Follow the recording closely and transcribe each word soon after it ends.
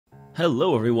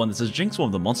Hello everyone, this is Jinx, one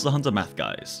of the Monster Hunter Math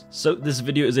guys. So this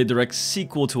video is a direct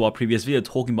sequel to our previous video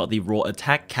talking about the raw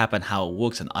attack cap and how it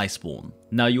works in Iceborne.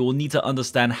 Now you will need to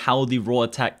understand how the raw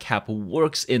attack cap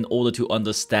works in order to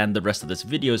understand the rest of this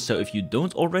video, so if you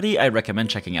don't already, I recommend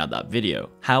checking out that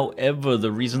video. However,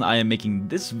 the reason I am making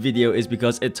this video is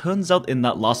because it turns out in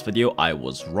that last video I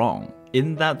was wrong.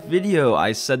 In that video,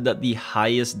 I said that the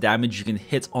highest damage you can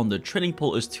hit on the training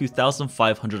pool is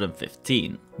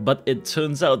 2515, but it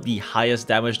turns out the highest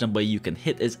damage number you can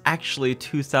hit is actually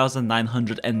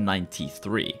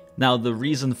 2993. Now the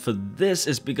reason for this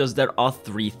is because there are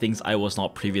 3 things I was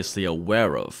not previously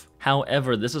aware of.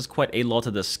 However, this is quite a lot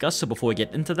to discuss, so before we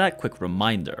get into that, quick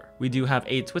reminder. We do have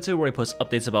a Twitter where we post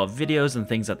updates about videos and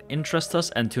things that interest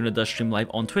us, and Tuna does stream live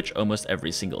on Twitch almost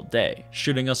every single day.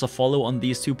 Shooting us a follow on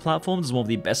these 2 platforms is one of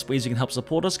the best ways you can help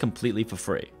support us completely for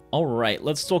free. Alright,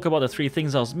 let's talk about the 3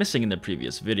 things I was missing in the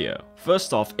previous video.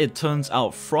 First off, it turns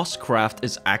out FrostCraft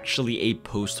is actually a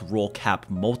post-raw cap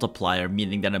multiplier,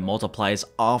 meaning that it multiplies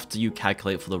after you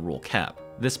calculate for the raw cap.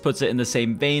 This puts it in the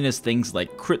same vein as things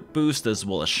like crit boost as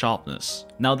well as sharpness.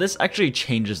 Now this actually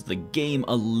changes the game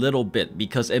a little bit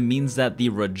because it means that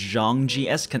the Rajang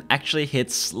GS can actually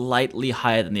hit slightly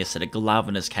higher than the Acid Glav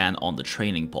can on the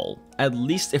training pole. At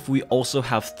least if we also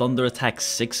have Thunder Attack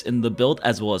 6 in the build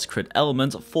as well as Crit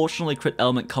Element. Fortunately, Crit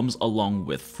Element comes along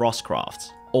with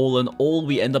FrostCraft. All in all,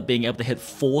 we end up being able to hit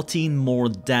 14 more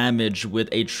damage with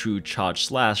a true charge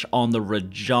slash on the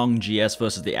Rajang GS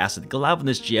versus the Acid Glav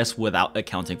GS without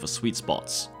accounting for sweet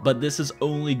spots. But this is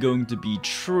only going to be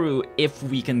true if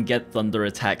we can get Thunder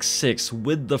Attack 6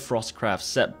 with the FrostCraft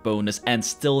set bonus and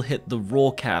still hit the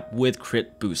raw cap with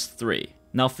Crit Boost 3.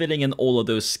 Now fitting in all of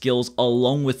those skills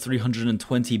along with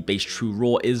 320 base true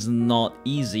raw is not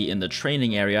easy in the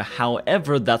training area,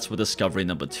 however that's where discovery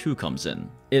number 2 comes in.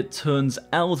 It turns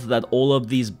out that all of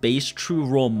these base true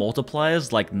raw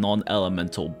multipliers like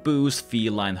non-elemental boost,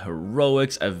 feline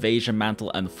heroics, evasion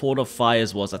mantle, and fortify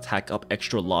as well as attack up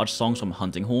extra large songs from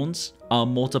hunting horns are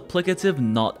multiplicative,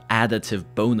 not additive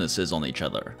bonuses on each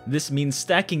other. This means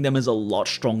stacking them is a lot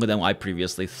stronger than I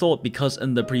previously thought because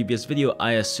in the previous video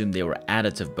I assumed they were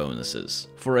additive bonuses.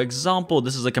 For example,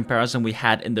 this is a comparison we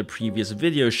had in the previous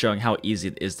video showing how easy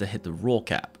it is to hit the raw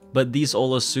cap. But these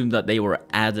all assume that they were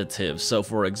additive. So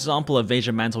for example,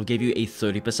 Evasion Mantle gave you a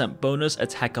 30% bonus,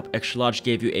 Attack Up Extra Large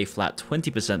gave you a flat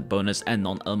 20% bonus, and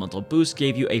Non-Elemental Boost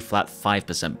gave you a flat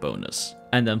 5% bonus.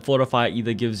 And then Fortify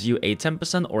either gives you a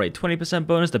 10% or a 20%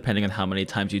 bonus depending on how many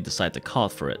times you decide to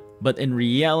card for it. But in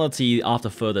reality, after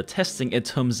further testing, it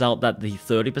turns out that the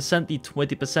 30%, the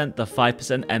 20%, the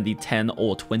 5%, and the 10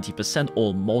 or 20%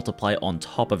 all multiply on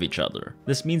top of each other.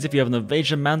 This means if you have an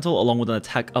Evasion Mantle along with an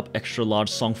Attack Up Extra Large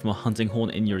song from a Hunting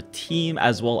Horn in your team,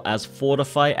 as well as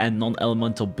Fortify and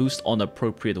Non-Elemental Boost on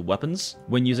appropriate weapons,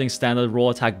 when using standard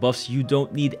raw attack buffs, you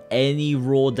don't need any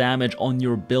raw damage on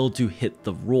your build to hit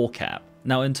the raw cap.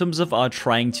 Now in terms of our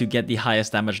trying to get the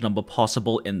highest damage number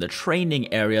possible in the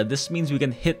training area, this means we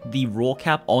can hit the raw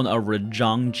cap on a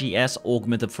Rajang GS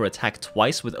augmented for attack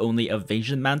twice with only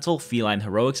Evasion Mantle, Feline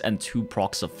Heroics, and 2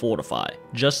 procs of Fortify.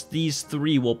 Just these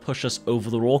 3 will push us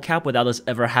over the raw cap without us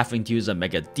ever having to use a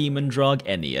Mega Demon Drug,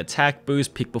 any attack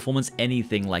boost, peak performance,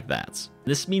 anything like that.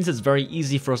 This means it's very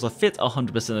easy for us to fit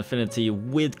 100% affinity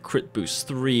with Crit Boost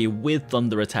 3 with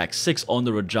Thunder Attack 6 on the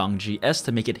Rajang GS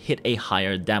to make it hit a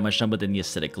higher damage number than the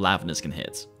Acid Glav can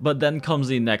hit. But then comes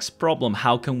the next problem: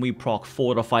 how can we proc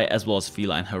Fortify as well as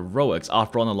Feline Heroics?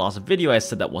 After on the last video I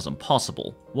said that wasn't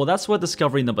possible. Well, that's where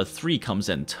discovery number 3 comes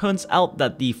in. Turns out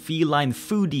that the Feline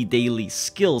Foodie daily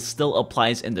skill still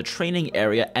applies in the training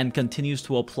area and continues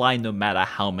to apply no matter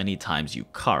how many times you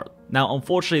card. Now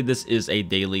unfortunately this is a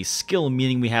daily skill,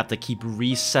 meaning we have to keep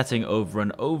resetting over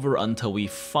and over until we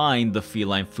find the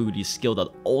Feline Foodie skill that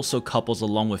also couples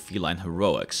along with Feline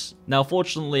Heroics. Now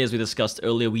fortunately, as we discussed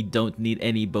earlier, we don't need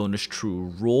any bonus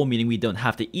true raw, meaning we don't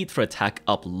have to eat for attack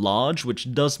up large,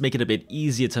 which does make it a bit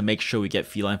easier to make sure we get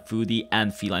Feline Foodie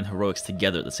and Feline Heroics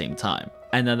together at the same time.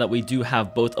 And now that we do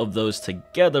have both of those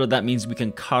together, that means we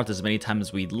can cart as many times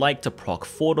as we'd like to proc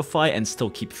Fortify and still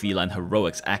keep Feline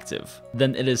Heroics active.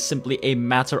 Then it is simply a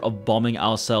matter of bombing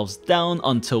ourselves down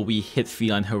until we hit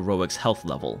Feline Heroics health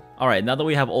level. Alright, now that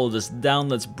we have all of this down,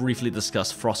 let's briefly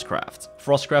discuss FrostCraft.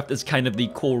 FrostCraft is kind of the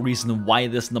core reason why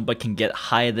this number can get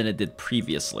higher than it did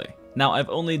previously. Now, I've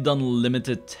only done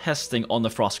limited testing on the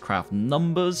FrostCraft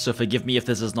numbers, so forgive me if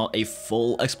this is not a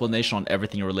full explanation on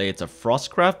everything related to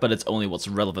FrostCraft, but it's only what's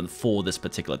relevant for this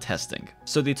particular testing.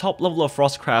 So the top level of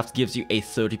FrostCraft gives you a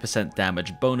 30%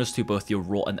 damage bonus to both your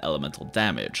raw and elemental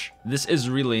damage. This is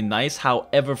really nice,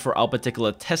 however for our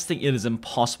particular testing it is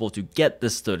impossible to get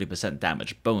this 30%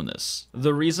 damage bonus.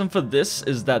 The reason for this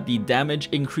is that the damage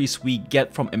increase we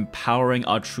get from empowering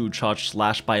our True Charge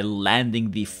Slash by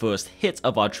landing the first hit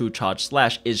of our True Charge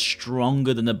Slash is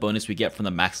stronger than the bonus we get from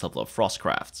the max level of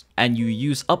FrostCraft. And you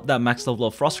use up that max level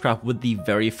of FrostCraft with the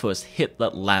very first hit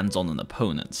that lands on an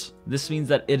opponent. This means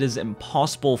that it is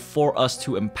impossible for us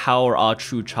to empower our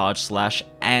True Charge Slash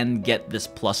and get this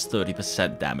plus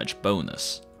 30% damage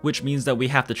bonus. Which means that we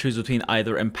have to choose between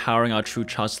either empowering our True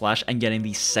Charge Slash and getting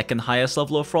the second highest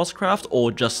level of FrostCraft,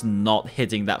 or just not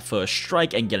hitting that first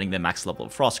strike and getting the max level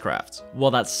of FrostCraft.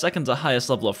 While that second to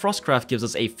highest level of FrostCraft gives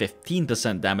us a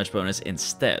 15% damage bonus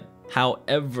instead.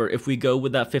 However, if we go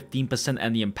with that 15%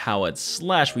 and the empowered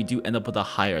slash, we do end up with a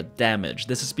higher damage.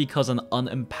 This is because an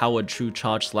unempowered True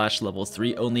Charge Slash level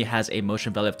 3 only has a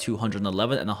motion value of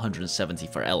 211 and 170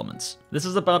 for elements. This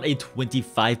is about a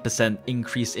 25%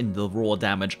 increase in the raw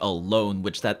damage alone,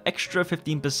 which that extra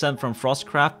 15% from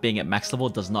FrostCraft being at max level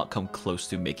does not come close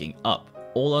to making up.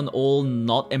 All in all,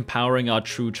 not empowering our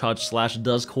True Charge Slash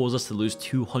does cause us to lose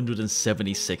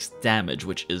 276 damage,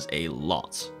 which is a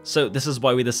lot. So this is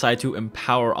why we decide to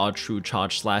empower our True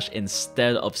Charge Slash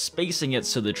instead of spacing it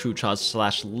so the True Charge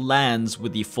Slash lands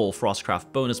with the full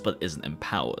FrostCraft bonus but isn't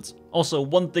empowered. Also,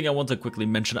 one thing I want to quickly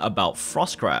mention about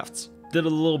FrostCraft. Did a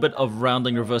little bit of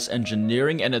rounding reverse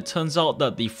engineering, and it turns out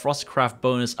that the FrostCraft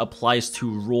bonus applies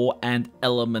to raw and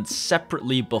elements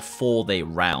separately before they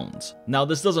round. Now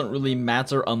this doesn't really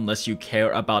matter unless you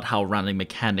care about how rounding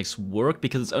mechanics work,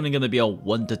 because it's only going to be a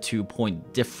 1 to 2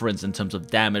 point difference in terms of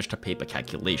damage to paper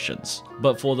calculations.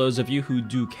 But for those of you who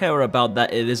do care about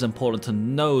that, it is important to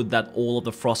know that all of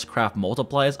the FrostCraft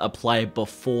multipliers apply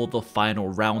before the final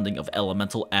rounding of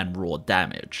elemental and raw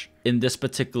damage. In this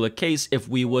particular case, if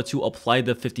we were to apply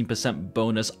the 15%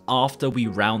 bonus after we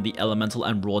round the elemental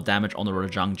and raw damage on the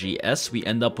Rajang GS, we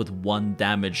end up with 1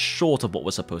 damage short of what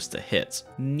we're supposed to hit.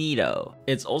 Neato.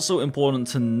 It's also important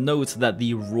to note that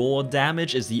the raw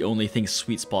damage is the only thing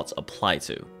sweet spots apply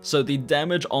to. So the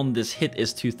damage on this hit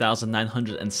is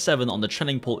 2,907 on the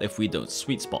trending pool if we don't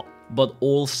sweet spot. But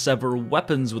all Sever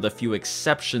weapons, with a few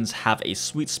exceptions, have a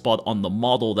sweet spot on the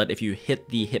model that if you hit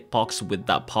the hitbox with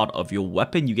that part of your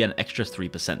weapon, you get an extra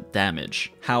 3%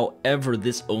 damage. However,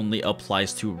 this only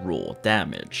applies to raw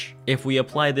damage. If we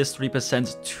apply this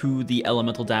 3% to the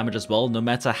elemental damage as well, no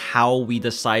matter how we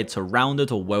decide to round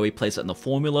it or where we place it in the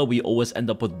formula, we always end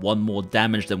up with 1 more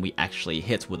damage than we actually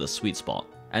hit with a sweet spot.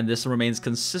 And this remains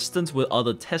consistent with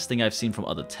other testing I've seen from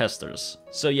other testers.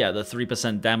 So yeah, the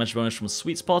 3% damage bonus from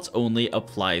sweet spots only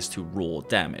applies to raw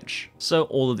damage. So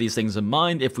all of these things in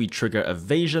mind, if we trigger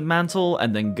Evasion Mantle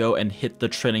and then go and hit the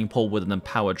training pole with an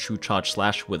empowered True Charge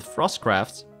Slash with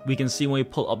FrostCraft, we can see when we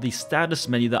pull up the status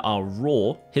menu that our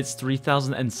raw hits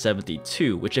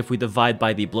 3072, which if we divide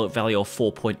by the bloat value of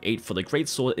 4.8 for the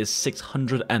Greatsword is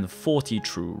 640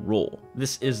 true raw.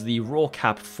 This is the raw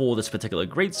cap for this particular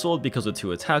Greatsword because with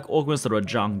 2 attack augments, the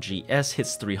Rajang GS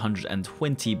hits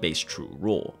 320 base true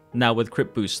raw. Now with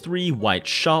Crit Boost 3, White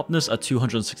Sharpness, a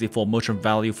 264 motion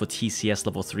value for TCS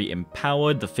level 3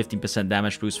 empowered, the 15%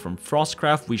 damage boost from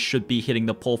FrostCraft, we should be hitting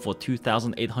the pole for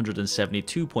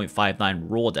 2,872.59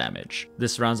 raw damage.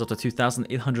 This rounds up to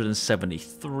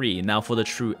 2,873. Now for the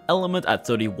True Element at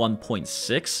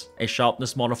 31.6, a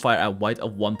Sharpness modifier at White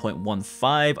of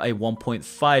 1.15, a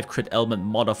 1.5 Crit Element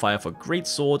modifier for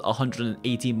Greatsword,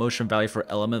 180 motion value for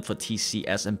Element for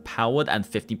TCS empowered, and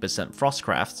 15%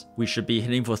 FrostCraft. We should be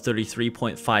hitting for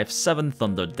 33.57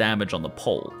 thunder damage on the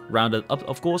pole, rounded up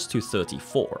of course to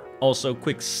 34. Also,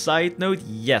 quick side note,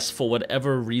 yes, for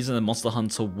whatever reason in Monster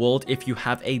Hunter World, if you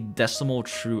have a decimal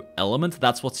true element,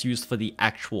 that's what's used for the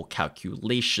actual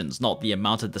calculations, not the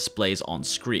amount it displays on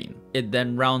screen. It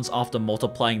then rounds after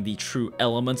multiplying the true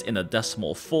element in a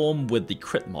decimal form with the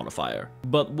crit modifier.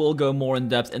 But we'll go more in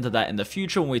depth into that in the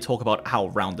future when we talk about how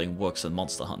rounding works in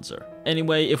Monster Hunter.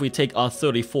 Anyway, if we take our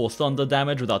 34 thunder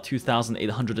damage with our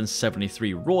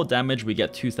 2,873 raw damage, we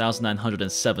get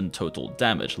 2,907 total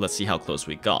damage. Let's see how close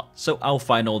we got. So our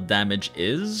final damage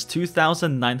is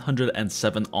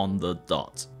 2,907 on the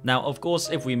dot. Now, of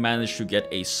course, if we manage to get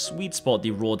a sweet spot,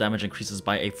 the raw damage increases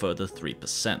by a further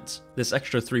 3%. This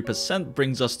extra 3%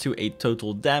 brings us to a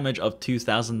total damage of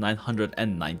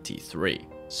 2,993.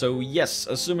 So yes,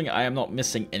 assuming I am not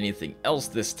missing anything else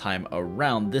this time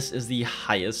around, this is the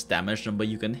highest damage number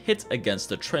you can hit against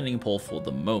the training pool for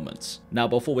the moment. Now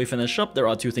before we finish up, there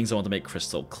are two things I want to make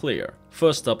crystal clear.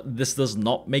 First up, this does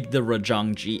not make the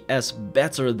Rajang GS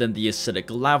better than the Acid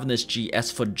Glav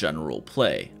GS for general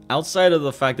play. Outside of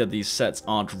the fact that these sets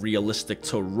aren't realistic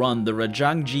to run, the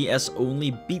Rajang GS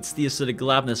only beats the Acid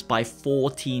Glav by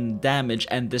 14 damage,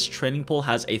 and this training pool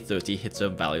has a 30 hit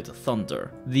zone value to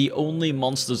Thunder. The only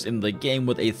monsters in the game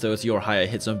with a 30 or higher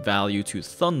hit zone value to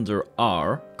Thunder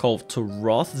are Kolv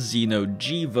Taroth, Xeno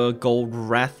Jiva, Gold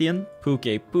Rathian,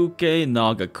 Puke Puke,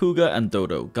 Naga Kuga, and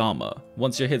Dodo Gama.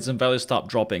 Once your hit zone values stop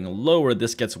dropping lower,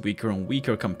 this gets weaker and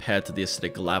weaker compared to the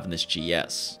Acid Glav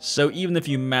GS. So even if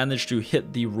you manage to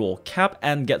hit the raw cap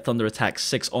and get Thunder Attack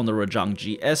 6 on the Rajang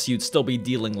GS, you'd still be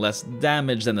dealing less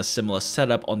damage than a similar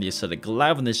setup on the Acid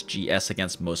Glav GS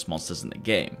against most monsters in the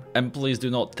game. And please do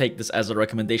not take this as a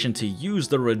recommendation to use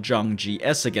the Rajang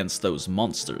GS against those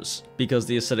monsters, because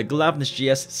the Acid Glav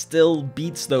GS still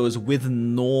beats those with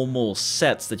normal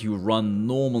sets that you run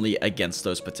normally against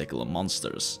those particular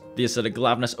monsters. The Acid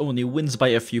Glav only wins by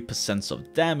a few %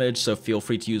 of damage, so feel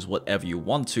free to use whatever you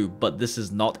want to, but this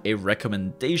is not a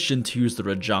recommendation to use the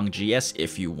Rajang GS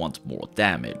if you want more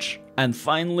damage. And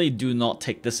finally, do not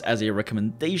take this as a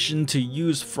recommendation to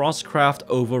use FrostCraft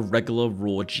over regular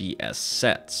raw GS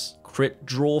sets. Crit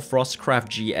Draw FrostCraft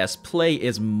GS play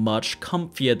is much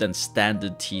comfier than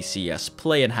standard TCS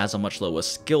play and has a much lower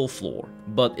skill floor.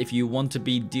 But if you want to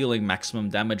be dealing maximum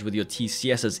damage with your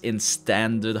TCSs in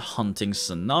standard hunting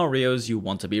scenarios, you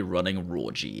want to be running raw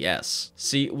GS.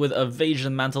 See, with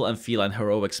Evasion Mantle and Feline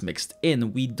Heroics mixed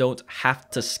in, we don't have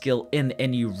to skill in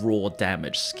any raw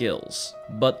damage skills.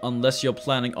 But unless you're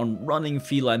planning on running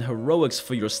Feline Heroics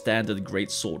for your standard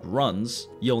Greatsword runs,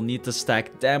 you'll need to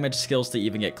stack damage skills to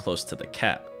even get close to the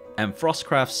cap. And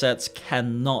FrostCraft sets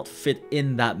cannot fit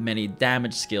in that many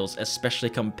damage skills, especially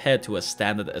compared to a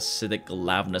standard Acid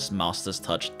Glav Master's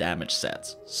Touch damage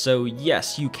set. So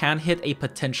yes, you can hit a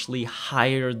potentially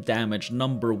higher damage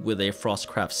number with a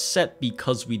FrostCraft set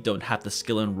because we don't have the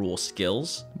skill in raw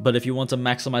skills, but if you want to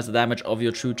maximize the damage of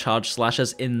your true charge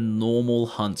slashes in normal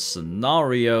hunt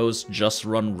scenarios, just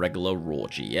run regular raw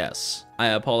GS. I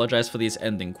apologize for these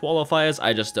ending qualifiers,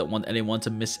 I just don't want anyone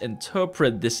to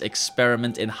misinterpret this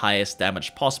experiment in highest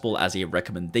damage possible as a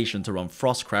recommendation to run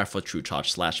FrostCraft for true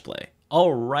charge slash play.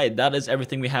 Alright, that is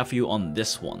everything we have for you on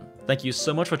this one. Thank you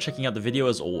so much for checking out the video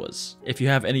as always. If you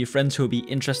have any friends who would be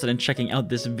interested in checking out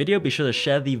this video, be sure to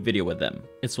share the video with them.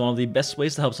 It's one of the best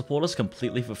ways to help support us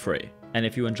completely for free. And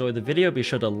if you enjoyed the video, be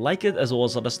sure to like it as well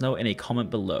as let us know in a comment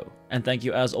below. And thank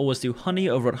you as always to Honey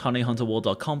over at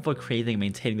honeyhunterworld.com for creating and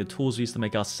maintaining the tools we use to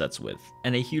make our sets with.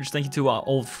 And a huge thank you to our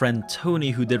old friend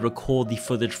Tony who did record the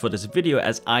footage for this video,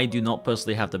 as I do not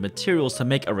personally have the materials to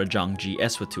make a Rajang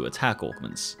GS with 2 attack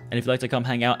augments. And if you'd like to come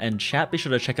hang out and chat, be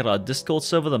sure to check out our Discord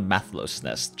server, the Mathlos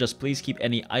Nest. Just please keep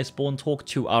any Iceborne talk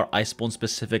to our Iceborne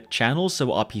specific channels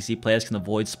so our PC players can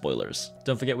avoid spoilers.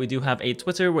 Don't forget we do have a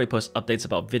Twitter where we post updates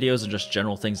about videos and just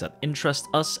general things that interest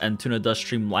us, and Tuna does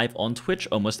stream live on Twitch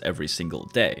almost every single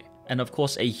day. And of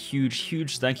course a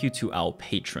huge thank you to our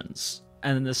patrons.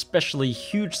 And an especially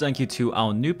huge thank you to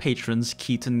our new patrons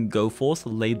Keaton Goforth,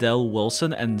 Laydell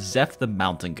Wilson, and Zeph the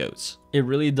Mountain Goat. It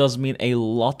really does mean a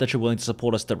lot that you're willing to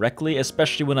support us directly,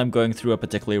 especially when I'm going through a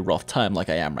particularly rough time like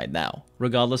I am right now.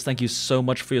 Regardless, thank you so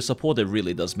much for your support, it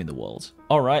really does mean the world.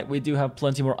 Alright, we do have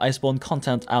plenty more Iceborne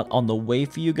content out on the way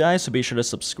for you guys, so be sure to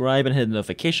subscribe and hit the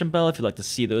notification bell if you'd like to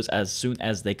see those as soon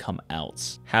as they come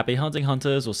out. Happy hunting,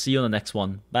 hunters, we'll see you on the next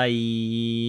one. Bye!